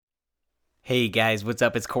Hey guys, what's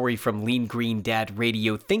up? It's Corey from Lean Green Dad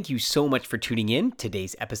Radio. Thank you so much for tuning in.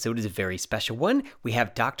 Today's episode is a very special one. We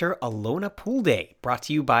have Dr. Alona Poolday, brought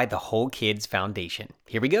to you by the Whole Kids Foundation.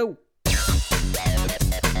 Here we go.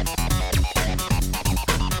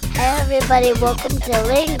 Hey everybody, welcome to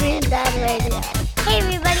Lean Green Dad Radio. Hey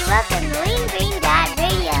everybody, welcome to Lean Green Dad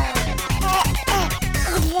Radio.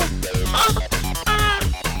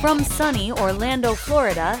 From sunny Orlando,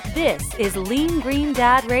 Florida, this is Lean Green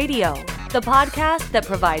Dad Radio, the podcast that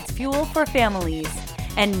provides fuel for families.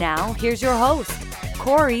 And now, here's your host,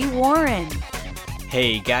 Corey Warren.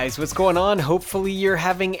 Hey guys, what's going on? Hopefully you're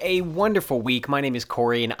having a wonderful week. My name is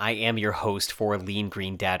Corey and I am your host for Lean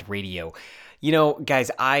Green Dad Radio. You know,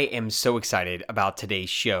 guys, I am so excited about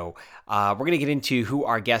today's show. We're going to get into who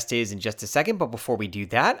our guest is in just a second, but before we do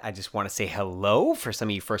that, I just want to say hello for some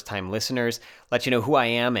of you first-time listeners, let you know who I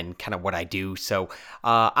am and kind of what I do. So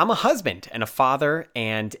I'm a husband and a father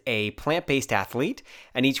and a plant-based athlete,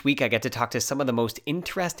 and each week I get to talk to some of the most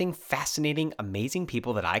interesting, fascinating, amazing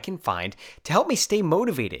people that I can find to help me stay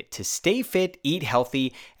motivated, to stay fit, eat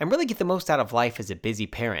healthy, and really get the most out of life as a busy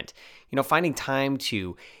parent. You know, finding time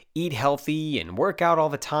to eat healthy and work out all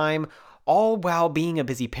the time, all while being a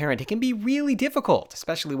busy parent, it can be really difficult,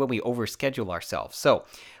 especially when we overschedule ourselves. So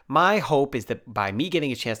my hope is that by me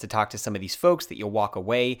getting a chance to talk to some of these folks, that you'll walk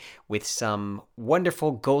away with some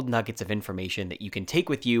wonderful gold nuggets of information that you can take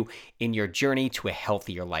with you in your journey to a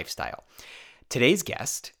healthier lifestyle. Today's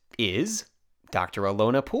guest is Dr.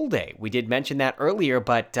 Alona Poolday. We did mention that earlier,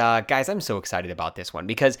 but guys, I'm so excited about this one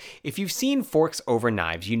because if you've seen Forks Over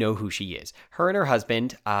Knives, you know who she is. Her and her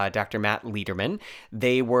husband, Dr. Matt Lederman,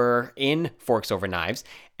 they were in Forks Over Knives,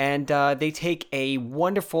 and they take a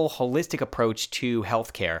wonderful holistic approach to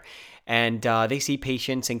healthcare. And they see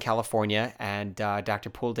patients in California, and Dr.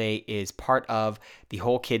 Poolday is part of the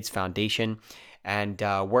Whole Kids Foundation and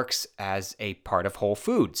works as a part of Whole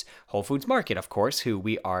Foods Market, of course, who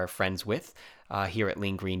we are friends with here at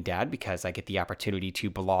Lean Green Dad because I get the opportunity to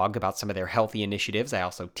blog about some of their healthy initiatives. I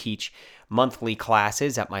also teach monthly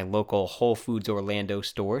classes at my local Whole Foods Orlando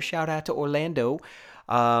store. Shout out to Orlando.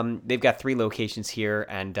 They've got 3 locations here,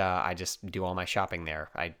 and I just do all my shopping there.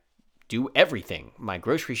 I do everything. My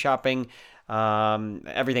grocery shopping,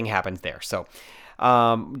 everything happens there. So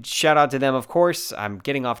shout out to them, of course. I'm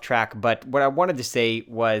getting off track, but what I wanted to say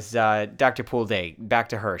was Dr. Poolday, back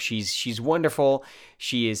to her. She's wonderful.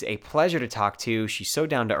 She is a pleasure to talk to. She's so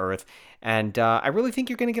down to earth, and I really think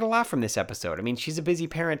you're going to get a lot from this episode. I mean, she's a busy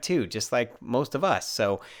parent too, just like most of us.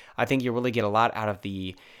 So I think you'll really get a lot out of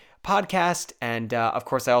the podcast, and of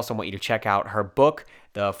course, I also want you to check out her book,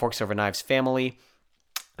 The Forks Over Knives Family.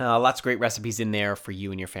 Lots of great recipes in there for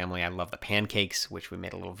you and your family. I love the pancakes, which we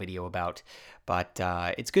made a little video about, but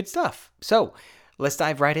it's good stuff. So let's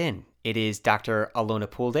dive right in. It is Dr. Alona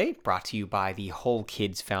Poolday, brought to you by the Whole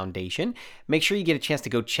Kids Foundation. Make sure you get a chance to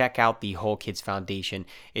go check out the Whole Kids Foundation.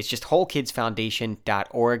 It's just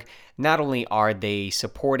wholekidsfoundation.org. Not only are they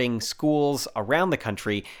supporting schools around the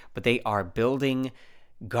country, but they are building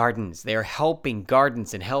gardens. They're helping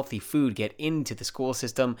gardens and healthy food get into the school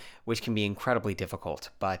system, which can be incredibly difficult.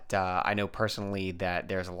 But I know personally that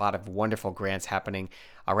there's a lot of wonderful grants happening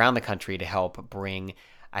around the country to help bring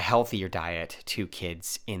a healthier diet to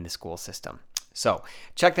kids in the school system. So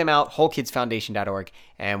check them out, wholekidsfoundation.org.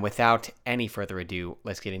 And without any further ado,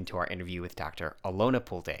 let's get into our interview with Dr. Alona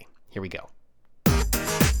Poolday. Here we go.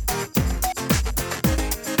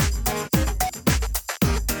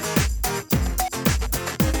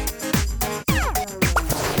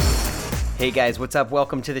 Hey guys, what's up?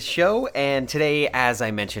 Welcome to the show. And today, as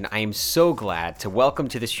I mentioned, I am so glad to welcome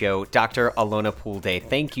to the show Dr. Alona Poolday.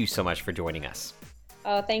 Thank you so much for joining us.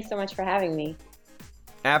 Oh, thanks so much for having me.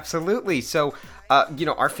 Absolutely. So,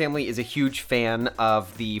 our family is a huge fan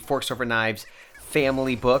of the Forks Over Knives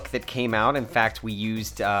family book that came out. In fact, we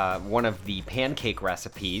used one of the pancake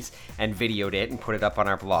recipes and videoed it and put it up on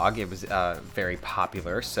our blog. It was very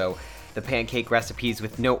popular. So the pancake recipes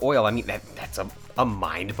with no oil, I mean, that's a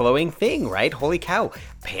mind-blowing thing, right? Holy cow,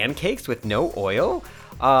 pancakes with no oil?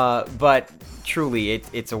 But truly,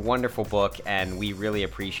 it's a wonderful book, and we really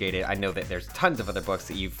appreciate it. I know that there's tons of other books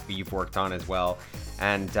that you've worked on as well,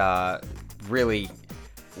 and really,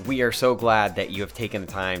 we are so glad that you have taken the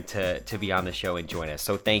time to be on the show and join us.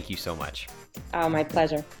 So thank you so much. Oh, my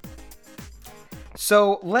pleasure.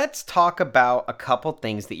 So let's talk about a couple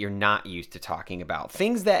things that you're not used to talking about.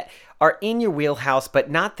 Things that are in your wheelhouse,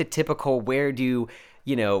 but not the typical where do,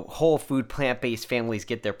 whole food plant-based families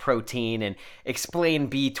get their protein, and explain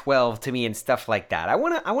B12 to me and stuff like that. I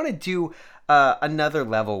want to do another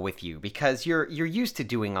level with you because you're used to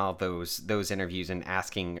doing all those interviews and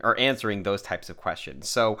asking or answering those types of questions.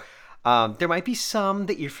 So There might be some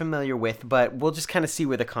that you're familiar with, but we'll just kind of see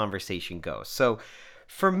where the conversation goes. So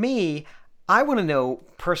for me, I want to know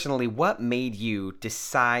personally what made you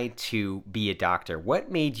decide to be a doctor?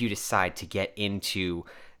 What made you decide to get into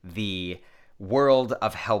the world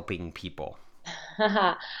of helping people?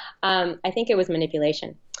 I think it was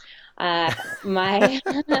manipulation. My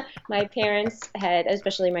my parents had,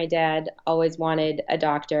 especially my dad, always wanted a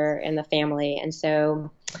doctor in the family, and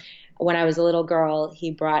so when I was a little girl, he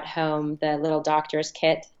brought home the little doctor's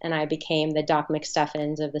kit, and I became the Doc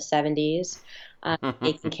McStuffins of the 70s,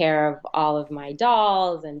 taking care of all of my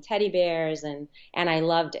dolls and teddy bears, and I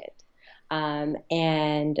loved it.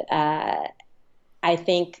 And I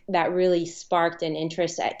think that really sparked an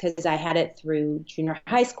interest because I had it through junior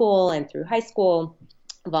high school and through high school,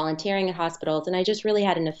 volunteering at hospitals, and I just really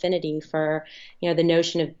had an affinity for, the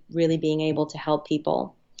notion of really being able to help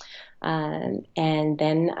people. And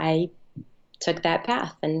then I took that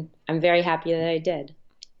path, and I'm very happy that I did.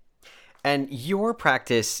 And your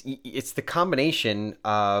practice, it's the combination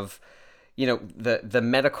of, the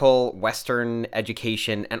medical Western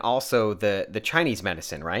education and also the Chinese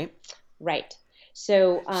medicine, right? Right.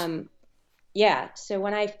 So, So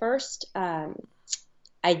when I first,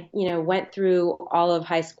 I went through all of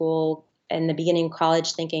high school and the beginning of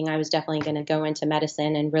college, thinking I was definitely going to go into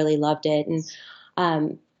medicine, and really loved it.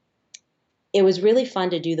 And it was really fun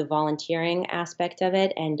to do the volunteering aspect of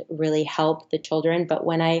it and really help the children. But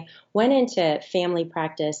when I went into family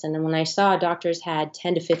practice, and then when I saw doctors had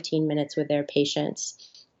 10 to 15 minutes with their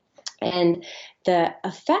patients, and the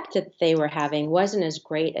effect that they were having wasn't as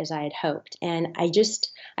great as I had hoped. And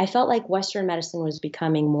I felt like Western medicine was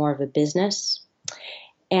becoming more of a business.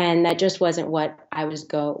 And that just wasn't where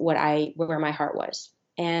my heart was.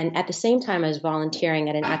 And at the same time, I was volunteering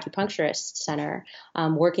at an acupuncturist center,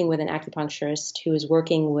 working with an acupuncturist who was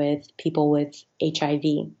working with people with HIV,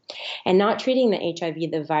 and not treating the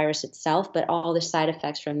HIV, the virus itself, but all the side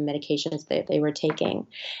effects from the medications that they were taking.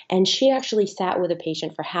 And she actually sat with a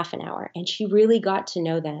patient for half an hour, and she really got to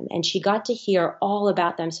know them, and she got to hear all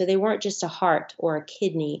about them. So they weren't just a heart or a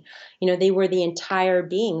kidney, they were the entire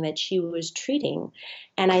being that she was treating.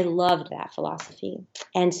 And I loved that philosophy.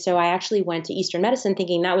 And so I actually went to Eastern medicine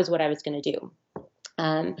thinking that was what I was going to do.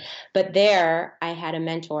 But there I had a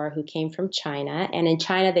mentor who came from China, and in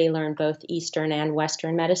China they learn both Eastern and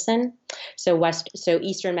Western medicine. So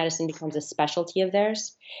Eastern medicine becomes a specialty of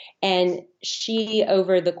theirs. And she,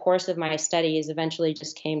 over the course of my studies, eventually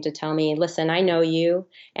just came to tell me, listen, I know you,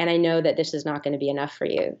 and I know that this is not going to be enough for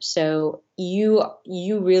you. So you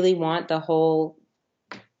really want the whole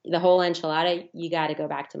enchilada, you got to go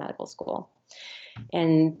back to medical school.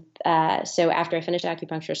 And so after I finished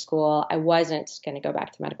acupuncture school, I wasn't going to go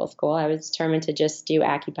back to medical school. I was determined to just do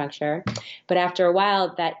acupuncture. But after a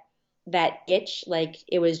while, that itch, like,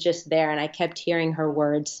 it was just there, and I kept hearing her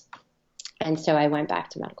words. And so I went back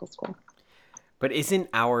to medical school. But isn't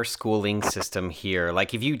our schooling system here,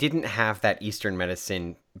 like, if you didn't have that Eastern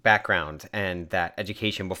medicine background and that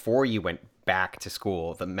education before you went back to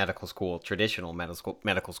school, the medical school, traditional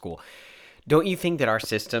medical school, don't you think that our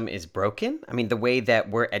system is broken? I mean, the way that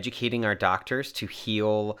we're educating our doctors to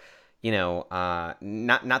heal, not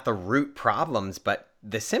the root problems, but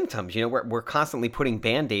the symptoms. We're constantly putting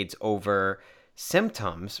Band-Aids over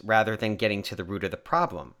symptoms rather than getting to the root of the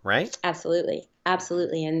problem, right? Absolutely.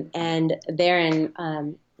 And therein,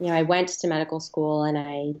 I went to medical school, and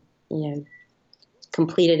I,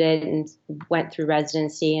 completed it and went through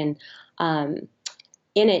residency, and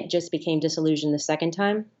in it just became disillusioned the second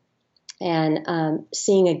time. And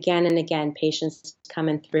seeing again and again patients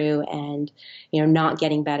coming through and, not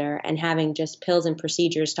getting better, and having just pills and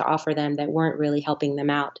procedures to offer them that weren't really helping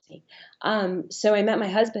them out. So I met my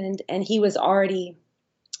husband, and he was already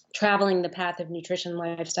traveling the path of nutrition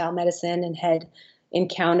lifestyle medicine, and had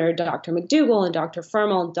encountered Dr. McDougall and Dr.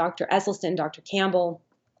 Fermel, Dr. Esselstyn, Dr. Campbell.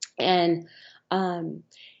 And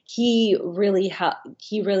he really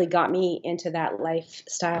got me into that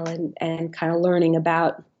lifestyle and kind of learning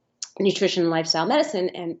about nutrition and lifestyle medicine.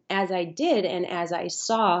 And as I did, and as I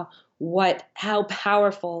saw how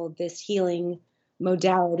powerful this healing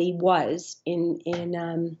modality was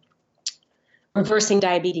in reversing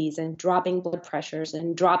diabetes and dropping blood pressures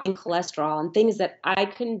and dropping cholesterol, and things that I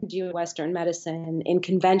couldn't do in Western medicine, in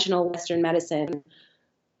conventional Western medicine,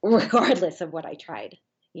 regardless of what I tried,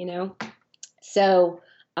 So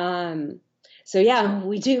yeah,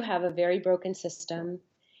 we do have a very broken system,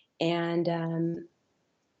 and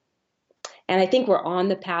I think we're on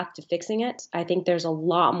the path to fixing it. I think there's a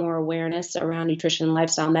lot more awareness around nutrition and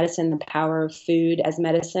lifestyle medicine, the power of food as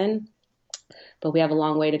medicine, but we have a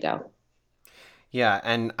long way to go. Yeah,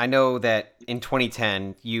 and I know that in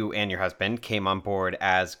 2010, you and your husband came on board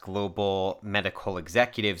as global medical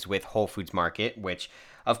executives with Whole Foods Market, which,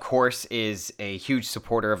 of course, is a huge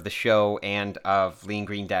supporter of the show and of Lean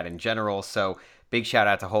Green Dad in general. So, big shout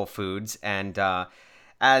out to Whole Foods. And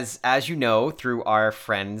as you know, through our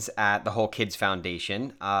friends at the Whole Kids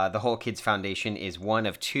Foundation, the Whole Kids Foundation is one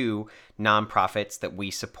of two nonprofits that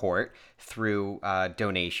we support through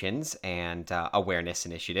donations and awareness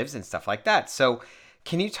initiatives and stuff like that. So,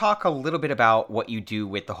 can you talk a little bit about what you do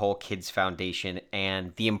with the Whole Kids Foundation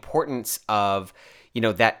and the importance of,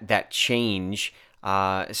 that change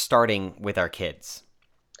starting with our kids?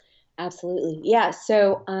 Absolutely. Yeah.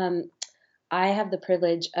 So, I have the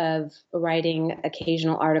privilege of writing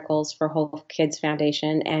occasional articles for Whole Kids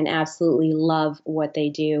Foundation and absolutely love what they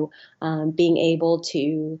do. Being able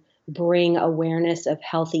to bring awareness of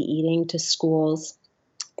healthy eating to schools,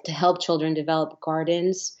 to help children develop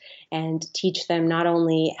gardens and teach them not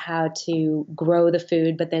only how to grow the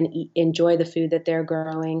food, but then enjoy the food that they're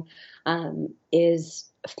growing, is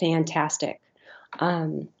fantastic.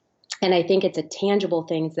 And I think it's a tangible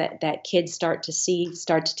thing that kids start to see,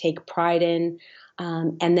 start to take pride in.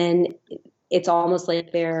 And then it's almost like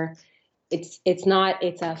it's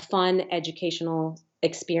a fun educational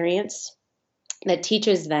experience that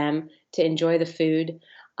teaches them to enjoy the food,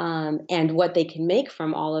 and what they can make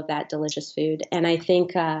from all of that delicious food. And I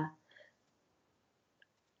think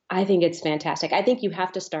it's fantastic. I think you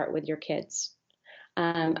have to start with your kids.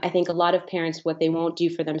 I think a lot of parents, what they won't do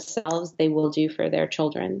for themselves, they will do for their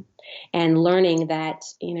children. And learning that,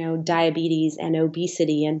 diabetes and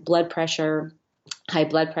obesity and high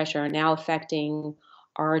blood pressure are now affecting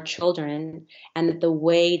our children, and that the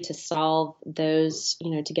way to solve those,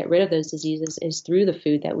 to get rid of those diseases is through the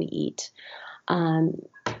food that we eat.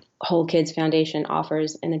 Whole Kids Foundation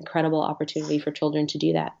offers an incredible opportunity for children to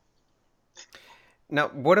do that. Now,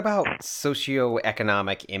 what about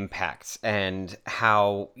socioeconomic impacts and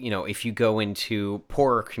how, if you go into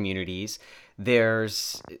poorer communities,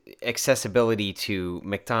 there's accessibility to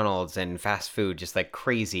McDonald's and fast food just like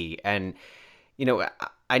crazy. And,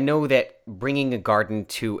 I know that bringing a garden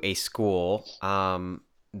to a school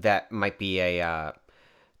that might be a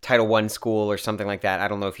Title I school or something like that. I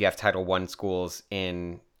don't know if you have Title I schools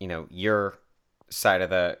in, your side of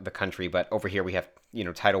the country, but over here we have,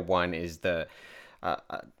 Title I is the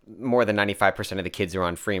more than 95% of the kids are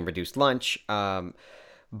on free and reduced lunch.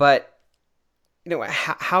 But,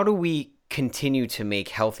 how do we continue to make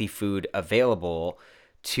healthy food available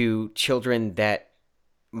to children that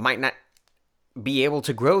might not be able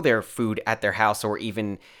to grow their food at their house, or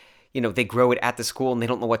even, they grow it at the school and they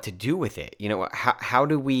don't know what to do with it? How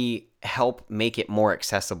do we help make it more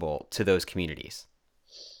accessible to those communities?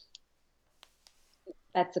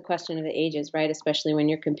 That's the question of the ages, right? Especially when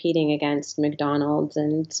you're competing against McDonald's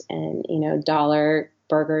and dollar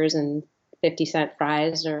burgers and 50-cent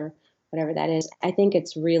fries or whatever that is. I think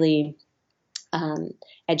it's really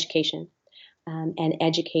education, and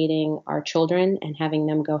educating our children and having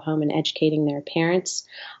them go home and educating their parents.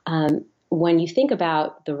 When you think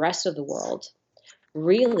about the rest of the world,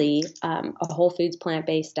 really, a whole foods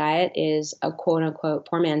plant-based diet is a quote unquote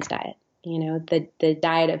poor man's diet. The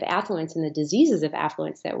diet of affluence and the diseases of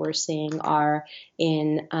affluence that we're seeing are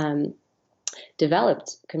in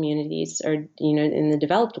developed communities, or, in the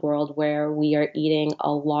developed world, where we are eating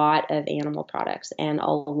a lot of animal products and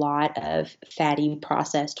a lot of fatty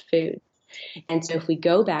processed food. And so if we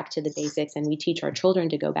go back to the basics and we teach our children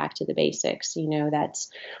to go back to the basics, that's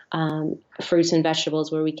fruits and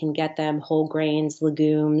vegetables where we can get them, whole grains,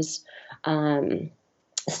 legumes,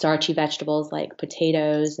 starchy vegetables like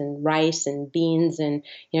potatoes and rice and beans. And,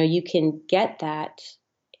 you can get that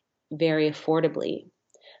very affordably,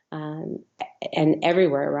 and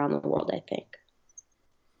everywhere around the world, I think.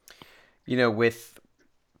 With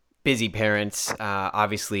busy parents,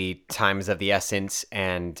 obviously time is of the essence,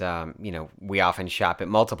 and, we often shop at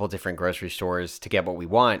multiple different grocery stores to get what we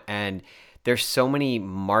want. And there's so many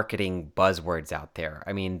marketing buzzwords out there.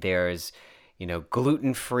 I mean, there's,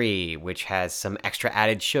 gluten-free, which has some extra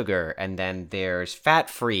added sugar. And then there's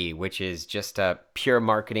fat-free, which is just a pure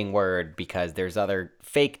marketing word because there's other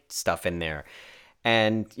fake stuff in there.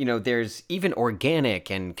 And, there's even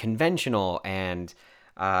organic and conventional and,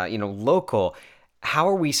 local. How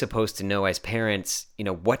are we supposed to know as parents,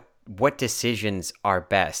 what decisions are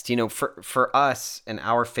best? For us and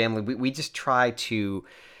our family, we just try to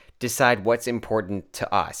decide what's important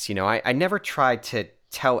to us. I never try to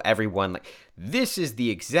tell everyone, like, this is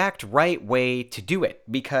the exact right way to do it,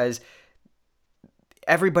 because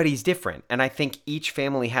everybody's different. And I think each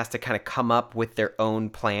family has to kind of come up with their own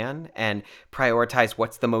plan and prioritize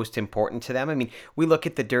what's the most important to them. I mean, we look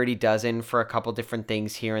at the Dirty Dozen for a couple different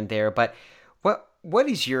things here and there, but what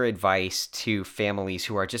is your advice to families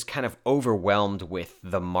who are just kind of overwhelmed with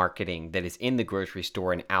the marketing that is in the grocery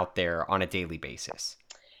store and out there on a daily basis?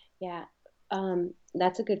 Yeah,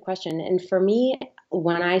 that's a good question. And for me,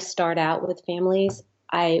 when I start out with families,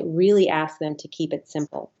 I really ask them to keep it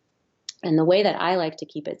simple. And the way that I like to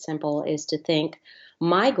keep it simple is to think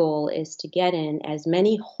my goal is to get in as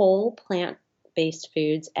many whole plant-based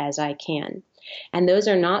foods as I can. And those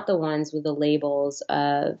are not the ones with the labels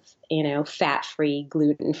of, fat-free,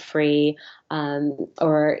 gluten-free,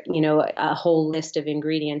 or, a whole list of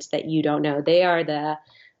ingredients that you don't know. They are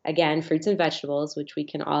again, fruits and vegetables, which we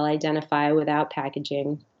can all identify without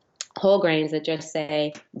packaging, whole grains that just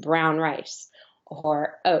say brown rice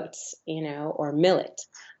or oats, or millet,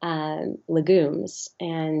 legumes.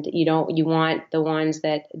 And you want the ones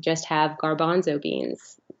that just have garbanzo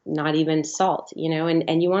beans, not even salt,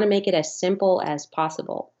 and you want to make it as simple as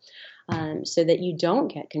possible, so that you don't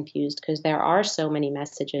get confused, because there are so many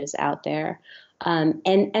messages out there.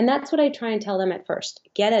 And that's what I try and tell them at first.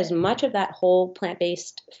 Get as much of that whole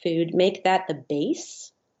plant-based food, make that the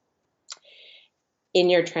base in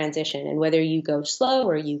your transition. And whether you go slow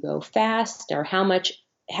or you go fast, or how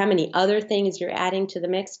many other things you're adding to the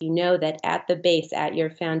mix, that at the base, at your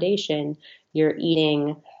foundation, you're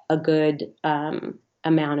eating a good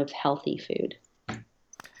amount of healthy food.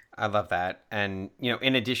 I love that. And,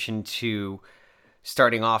 in addition to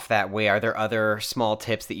starting off that way, are there other small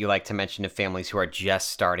tips that you like to mention to families who are just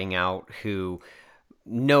starting out, who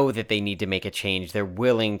know that they need to make a change? They're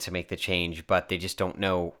willing to make the change, but they just don't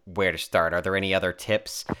know where to start. Are there any other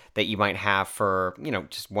tips that you might have for,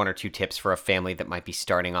 just one or two tips for a family that might be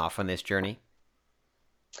starting off on this journey?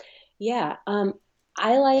 Yeah.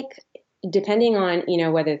 I like, depending on,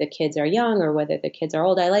 whether the kids are young or whether the kids are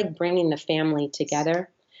old, I like bringing the family together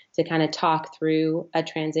to kind of talk through a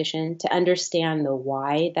transition, to understand the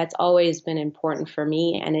why. That's always been important for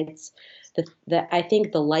me. And it's I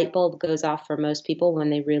think the light bulb goes off for most people when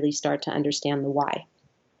they really start to understand the why.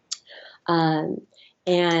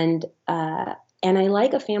 And I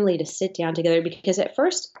like a family to sit down together, because at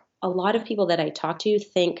first, a lot of people that I talk to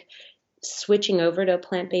think switching over to a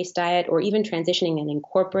plant-based diet, or even transitioning and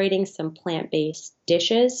incorporating some plant-based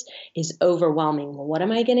dishes, is overwhelming. Well, what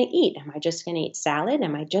am I going to eat? Am I just going to eat salad?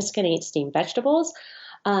 Am I just going to eat steamed vegetables?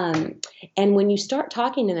 And when you start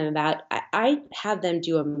talking to them about, I have them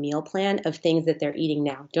do a meal plan of things that they're eating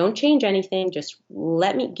now. Don't change anything. Just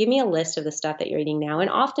give me a list of the stuff that you're eating now.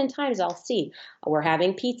 And oftentimes I'll see, we're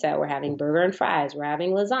having pizza, we're having burger and fries, we're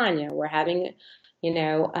having lasagna, we're having,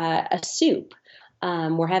 a soup.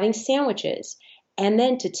 We're having sandwiches. And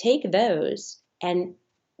then to take those and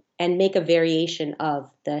make a variation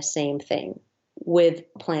of the same thing with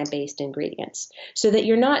plant-based ingredients, so that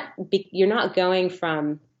you're not going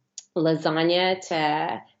from lasagna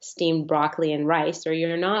to steamed broccoli and rice, or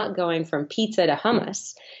you're not going from pizza to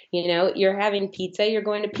hummus. You're having pizza, you're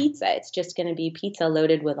going to pizza. It's just going to be pizza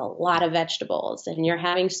loaded with a lot of vegetables. And you're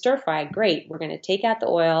having stir fry. Great. We're going to take out the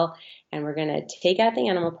oil, and we're going to take out the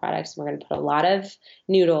animal products. We're going to put a lot of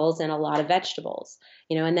noodles and a lot of vegetables,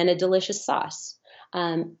 and then a delicious sauce.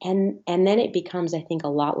 And then it becomes, I think, a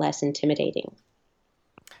lot less intimidating.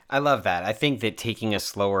 I love that. I think that taking a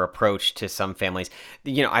slower approach to some families,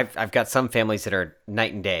 I've got some families that are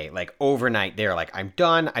night and day. Like overnight, they're like, I'm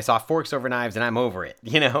done. I saw forks over knives and I'm over it,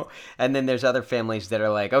 And then there's other families that are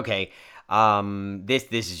like, okay,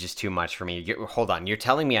 this is just too much for me. Hold on. You're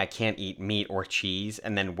telling me I can't eat meat or cheese,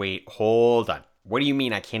 and then wait, hold on. What do you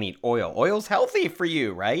mean I can't eat oil? Oil's healthy for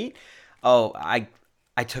you, right? Oh, I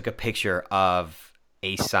took a picture of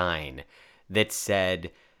a sign that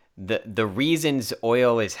said, the reasons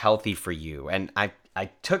oil is healthy for you. And I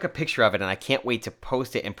took a picture of it, and I can't wait to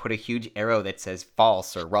post it and put a huge arrow that says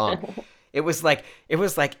false or wrong. It was like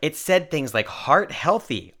it said things like heart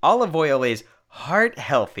healthy. Olive oil is heart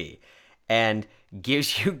healthy and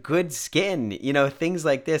gives you good skin, things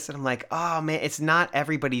like this. And I'm like, oh man, it's not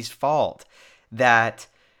everybody's fault that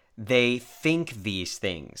they think these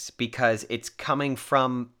things, because it's coming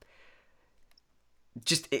from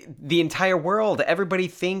just the entire world. Everybody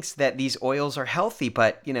thinks that these oils are healthy,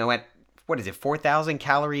 but at what is it, 4,000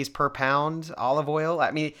 calories per pound olive oil?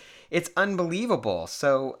 I mean, it's unbelievable.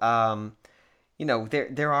 So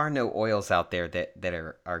there are no oils out there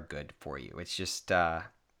that are good for you. It's just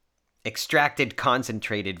extracted,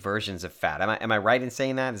 concentrated versions of fat. Am I right in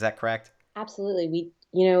saying that? Is that correct? Absolutely.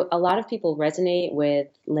 A lot of people resonate with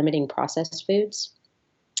limiting processed foods,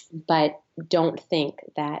 but don't think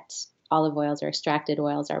that olive oils or extracted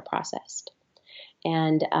oils are processed.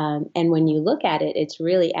 And when you look at it, it's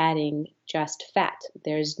really adding just fat.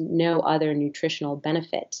 There's no other nutritional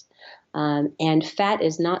benefit. And fat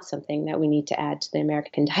is not something that we need to add to the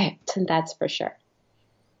American diet. That's for sure.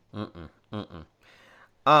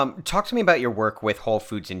 Talk to me about your work with Whole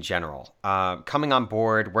Foods in general. Coming on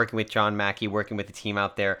board, working with John Mackey, working with the team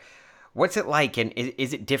out there. What's it like, and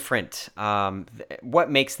is it different?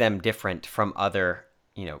 What makes them different from other,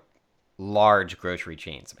 large grocery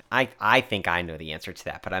chains? I think I know the answer to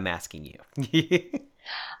that, but I'm asking you.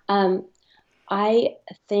 I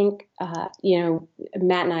think, Matt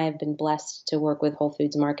and I have been blessed to work with Whole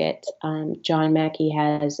Foods Market. John Mackey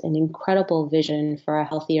has an incredible vision for a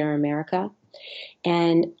healthier America.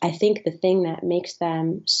 And I think the thing that makes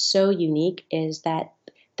them so unique is that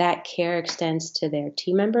care extends to their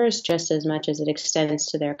team members just as much as it extends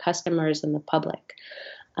to their customers and the public.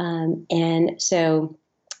 And so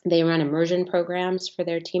they run immersion programs for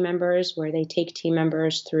their team members where they take team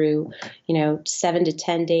members through, 7 to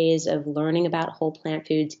 10 days of learning about whole plant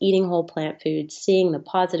foods, eating whole plant foods, seeing the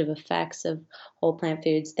positive effects of whole plant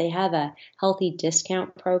foods. They have a healthy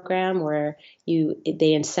discount program where they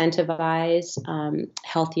incentivize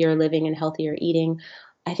healthier living and healthier eating.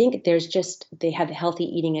 I think they have healthy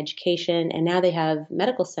eating education, and now they have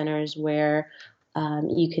medical centers where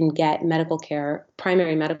you can get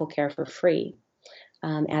primary medical care for free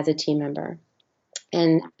as a team member.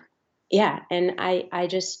 And the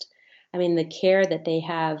care that they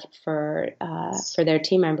have for their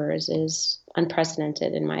team members is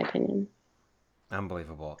unprecedented, in my opinion.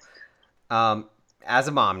 Unbelievable. As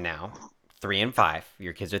a mom now, 3 and 5,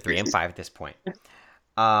 your kids are 3 and 5 at this point.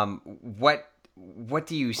 What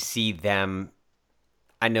do you see them?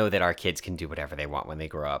 I know that our kids can do whatever they want when they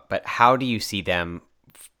grow up, but how do you see them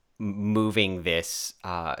moving this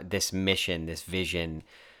mission, this vision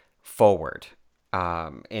forward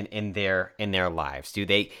in their lives? Do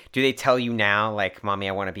they tell you now, like, "Mommy,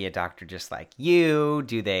 I want to be a doctor just like you"?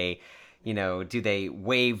 Do they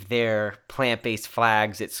wave their plant-based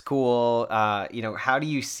flags at school? How do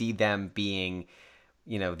you see them being,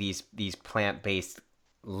 these plant-based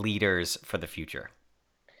leaders for the future?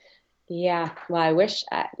 Yeah, well, I wish.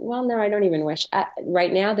 No, I don't even wish.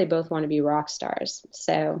 Right now, they both want to be rock stars,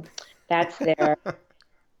 so that's their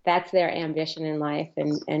ambition in life,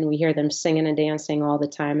 and we hear them singing and dancing all the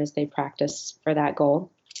time as they practice for that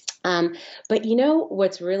goal. But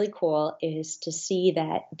what's really cool is to see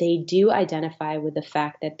that they do identify with the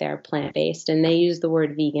fact that they're plant-based, and they use the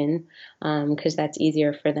word vegan because that's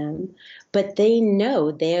easier for them. But they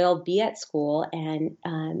know they'll be at school, and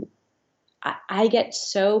I get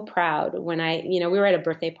so proud when we were at a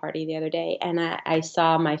birthday party the other day, and I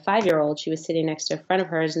saw my 5-year-old. She was sitting next to a friend of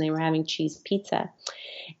hers, and they were having cheese pizza,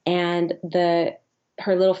 and her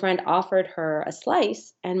little friend offered her a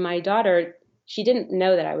slice, and my daughter, she didn't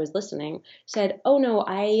know that I was listening, said, "Oh no,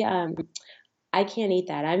 I can't eat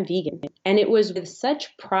that. I'm vegan." And it was with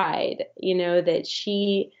such pride, that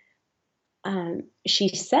she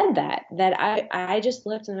said that I just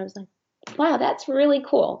looked and I was like, wow, that's really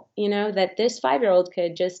cool. That this 5-year-old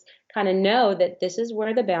could just kind of know that this is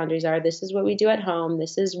where the boundaries are. This is what we do at home.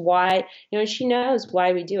 This is why, she knows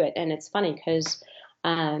why we do it. And it's funny because,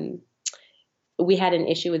 we had an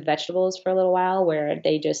issue with vegetables for a little while where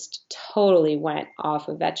they just totally went off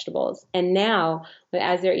of vegetables. And now,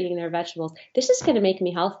 as they're eating their vegetables, this is going to make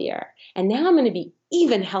me healthier. And now I'm going to be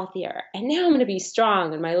even healthier. And now I'm going to be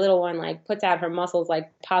strong. And my little one puts out her muscles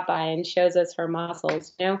like Popeye and shows us her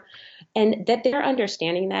muscles, and that they're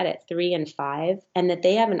understanding that at 3 and 5, and that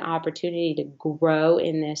they have an opportunity to grow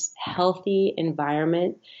in this healthy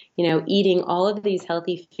environment, eating all of these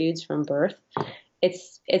healthy foods from birth.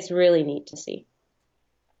 It's really neat to see.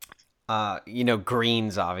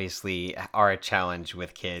 Greens obviously are a challenge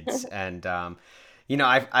with kids. And, I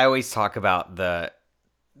always talk about the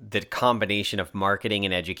combination of marketing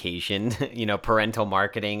and education, parental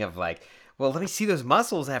marketing of like, well, let me see those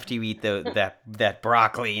muscles after you eat that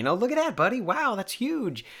broccoli, look at that, buddy. Wow, that's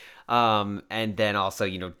huge. And then also,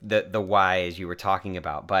 the why, as you were talking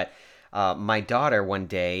about. But my daughter one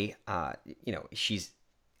day, I think she's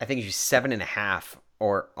 7.5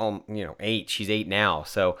 or 8. She's 8 now.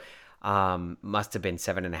 So must have been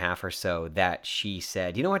 7.5 or so, that she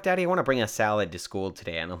said, "You know what, Daddy, I want to bring a salad to school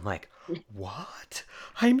today." And I'm like, "What?"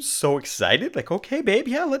 I'm so excited. Like, "Okay, babe,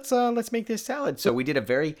 yeah, let's make this salad." So we did a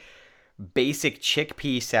very basic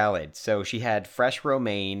chickpea salad. So she had fresh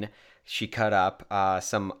romaine. She cut up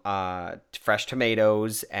some fresh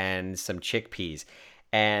tomatoes and some chickpeas.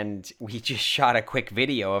 And we just shot a quick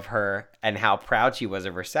video of her and how proud she was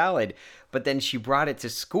of her salad. But then she brought it to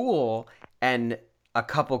school, and a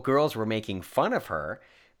couple girls were making fun of her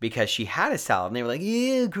because she had a salad, and they were like,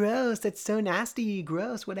 ew, gross, that's so nasty,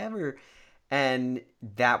 gross, whatever. And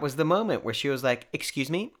that was the moment where she was like, excuse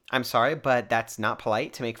me, I'm sorry, but that's not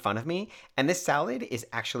polite to make fun of me. And this salad is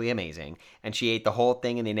actually amazing. And she ate the whole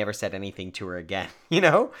thing, and they never said anything to her again, you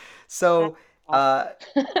know? So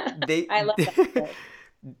they I love that.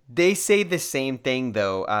 they say the same thing,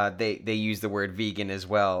 though. They use the word vegan as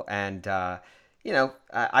well. And,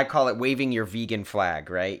 I call it waving your vegan flag,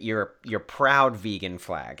 right? Your proud vegan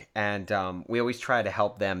flag. And we always try to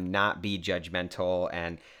help them not be judgmental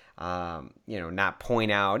and not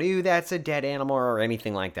point out, ooh, that's a dead animal or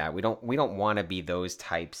anything like that. We don't want to be those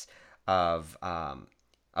types of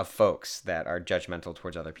folks that are judgmental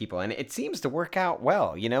towards other people. And it seems to work out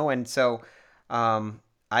well, and so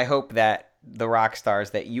I hope that the rock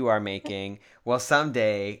stars that you are making will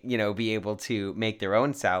someday, be able to make their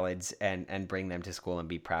own salads and bring them to school and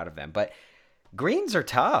be proud of them. But greens are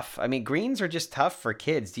tough. I mean, greens are just tough for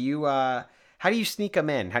kids. Do you how do you sneak them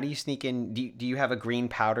in? How do you sneak in? Do you have a green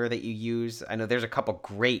powder that you use? I know there's a couple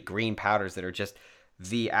great green powders that are just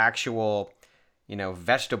the actual,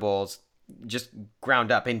 vegetables just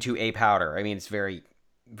ground up into a powder. I mean, it's very,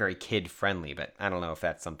 very kid friendly, but I don't know if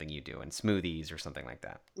that's something you do in smoothies or something like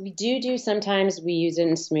that. We do sometimes. We use it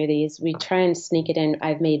in smoothies. We try and sneak it in.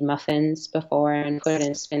 I've made muffins before and put it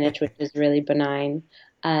in spinach, which is really benign.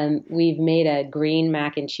 We've made a green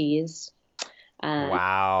mac and cheese.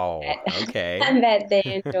 Wow. Okay. That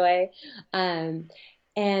they enjoy.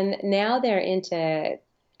 And now they're into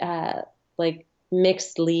like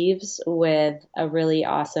mixed leaves with a really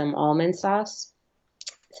awesome almond sauce.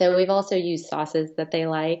 So we've also used sauces that they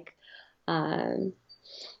like. Those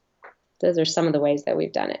are some of the ways that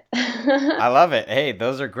we've done it. I love it. Hey,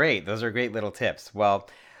 those are great. Those are great little tips. Well,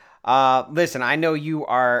 listen, I know you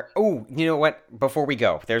are. Oh, you know what? Before we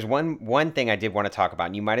go, there's one thing I did want to talk about,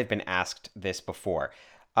 and you might have been asked this before.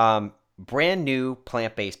 Brand new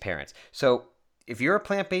plant-based parents. So if you're a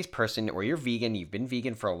plant-based person or you're vegan, you've been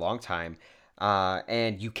vegan for a long time,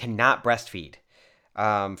 and you cannot breastfeed,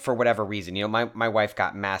 for whatever reason. My wife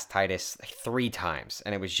got mastitis 3 times,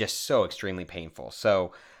 and it was just so extremely painful.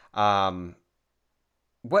 So,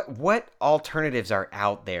 what alternatives are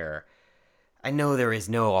out there? I know there is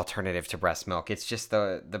no alternative to breast milk. It's just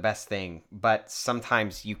the best thing, but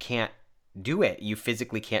sometimes you can't do it. You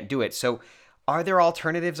physically can't do it. So are there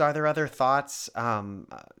alternatives? Are there other thoughts,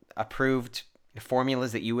 approved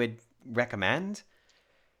formulas that you would recommend?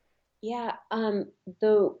 Yeah,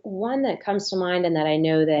 the one that comes to mind and that I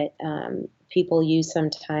know that people use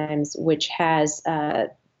sometimes, which has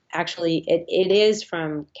actually, it is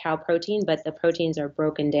from cow protein, but the proteins are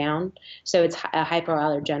broken down. So it's a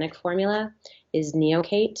hypoallergenic formula, is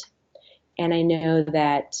Neocate. And I know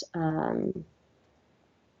that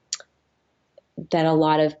that a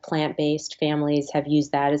lot of plant-based families have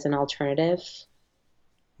used that as an alternative.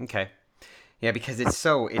 Okay. Yeah, because it's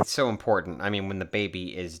so important. I mean, when the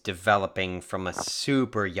baby is developing from a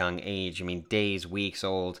super young age, I mean, days, weeks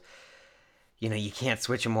old, you can't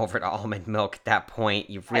switch them over to almond milk at that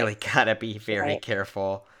point. You've really got to be very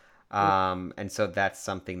careful. And so that's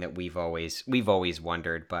something that we've always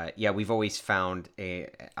wondered. But yeah, we've always found a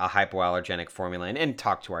hypoallergenic formula and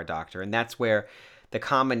talked to our doctor. And that's where the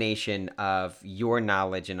combination of your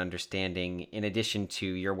knowledge and understanding, in addition to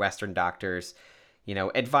your Western doctors,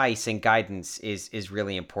 advice and guidance is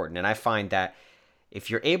really important. And I find that if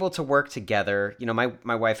you're able to work together,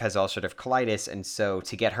 my wife has ulcerative colitis. And so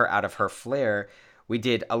to get her out of her flare, we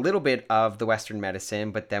did a little bit of the Western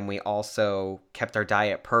medicine, but then we also kept our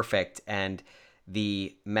diet perfect. And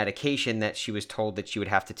the medication that she was told that she would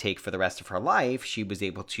have to take for the rest of her life, she was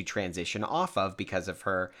able to transition off of because of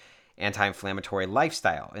her anti-inflammatory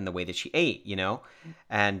lifestyle in the way that she ate,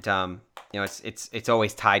 and, it's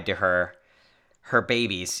always tied to her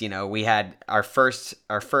babies. We had our first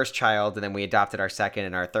child, and then we adopted our second,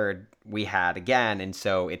 and our third we had again. And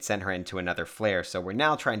so it sent her into another flare. So we're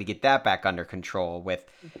now trying to get that back under control with,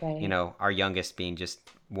 our youngest being just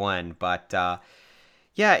 1. But,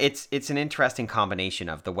 yeah, it's an interesting combination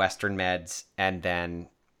of the Western meds and then,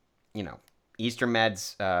 Eastern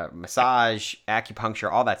meds, massage,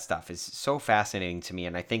 acupuncture, all that stuff is so fascinating to me.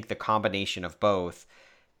 And I think the combination of both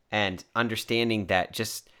and understanding that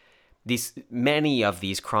just many of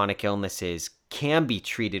these chronic illnesses can be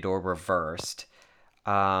treated or reversed.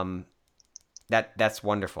 That's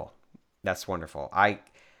wonderful. That's wonderful. I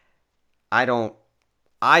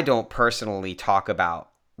don't personally talk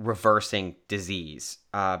about reversing disease,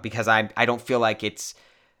 because I don't feel like it's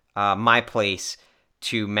my place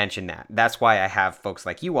to mention that. That's why I have folks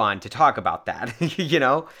like you on to talk about that,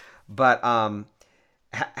 But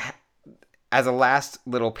as a last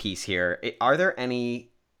little piece here, are there any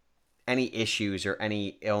issues or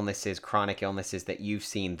any illnesses, chronic illnesses that you've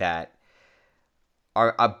seen that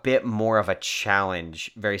are a bit more of a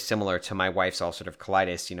challenge, very similar to my wife's ulcerative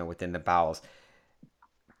colitis, within the bowels,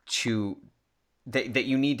 that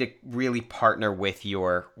you need to really partner with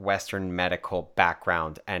your Western medical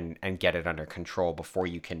background and get it under control before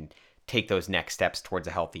you can take those next steps towards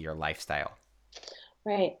a healthier lifestyle?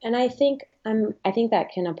 Right. And I think that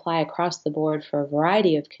can apply across the board for a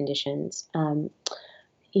variety of conditions.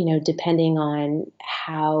 Depending on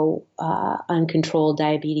how uncontrolled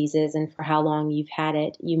diabetes is and for how long you've had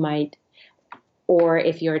it, you might, or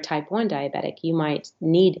if you're a type 1 diabetic, you might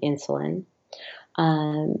need insulin.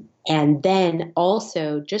 And then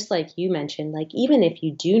also, just like you mentioned, like even if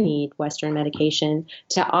you do need Western medication,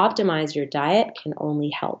 to optimize your diet can only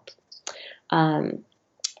help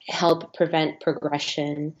prevent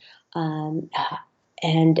progression,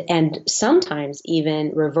 and sometimes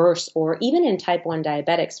even reverse, or even in type 1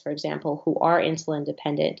 diabetics, for example, who are insulin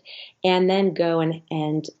dependent and then go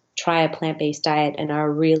and try a plant-based diet and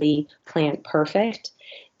are really plant perfect,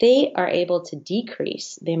 they are able to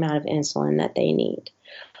decrease the amount of insulin that they need.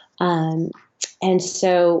 And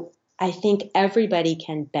so I think everybody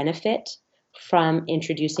can benefit from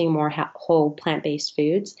introducing more whole plant-based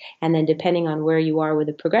foods. And then depending on where you are with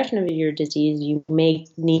the progression of your disease, you may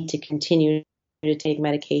need to continue to take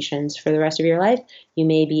medications for the rest of your life. You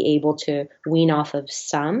may be able to wean off of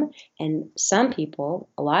some, and some people,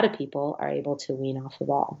 a lot of people, are able to wean off of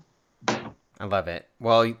all. I love it.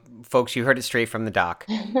 Well, folks, you heard it straight from the doc.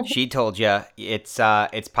 She told you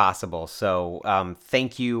it's possible. So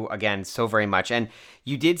thank you again so very much. And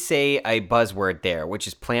you did say a buzzword there, which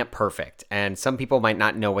is plant perfect. And some people might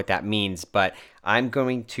not know what that means, but I'm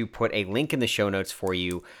going to put a link in the show notes for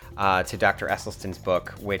you to Dr. Esselstyn's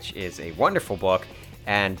book, which is a wonderful book.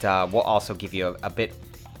 And we'll also give you a bit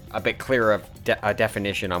clearer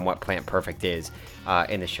definition on what plant perfect is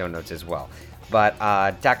in the show notes as well. But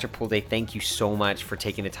Dr. Poolday, thank you so much for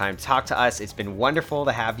taking the time to talk to us. It's been wonderful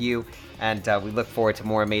to have you, and we look forward to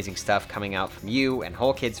more amazing stuff coming out from you and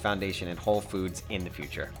Whole Kids Foundation and Whole Foods in the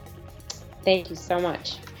future. Thank you so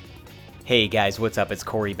much. Hey guys, what's up? It's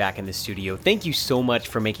Corey back in the studio. Thank you so much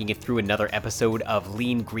for making it through another episode of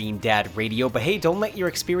Lean Green Dad Radio. But hey, don't let your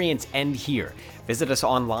experience end here. Visit us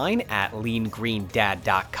online at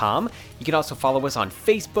leangreendad.com. You can also follow us on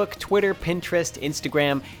Facebook, Twitter, Pinterest,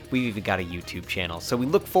 Instagram. We've even got a YouTube channel. So we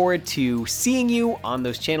look forward to seeing you on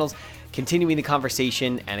those channels, continuing the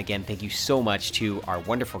conversation. And again, thank you so much to our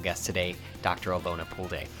wonderful guest today, Dr. Ilona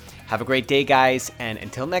Poolday. Have a great day, guys, and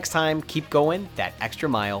until next time, keep going that extra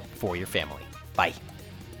mile for your family. Bye.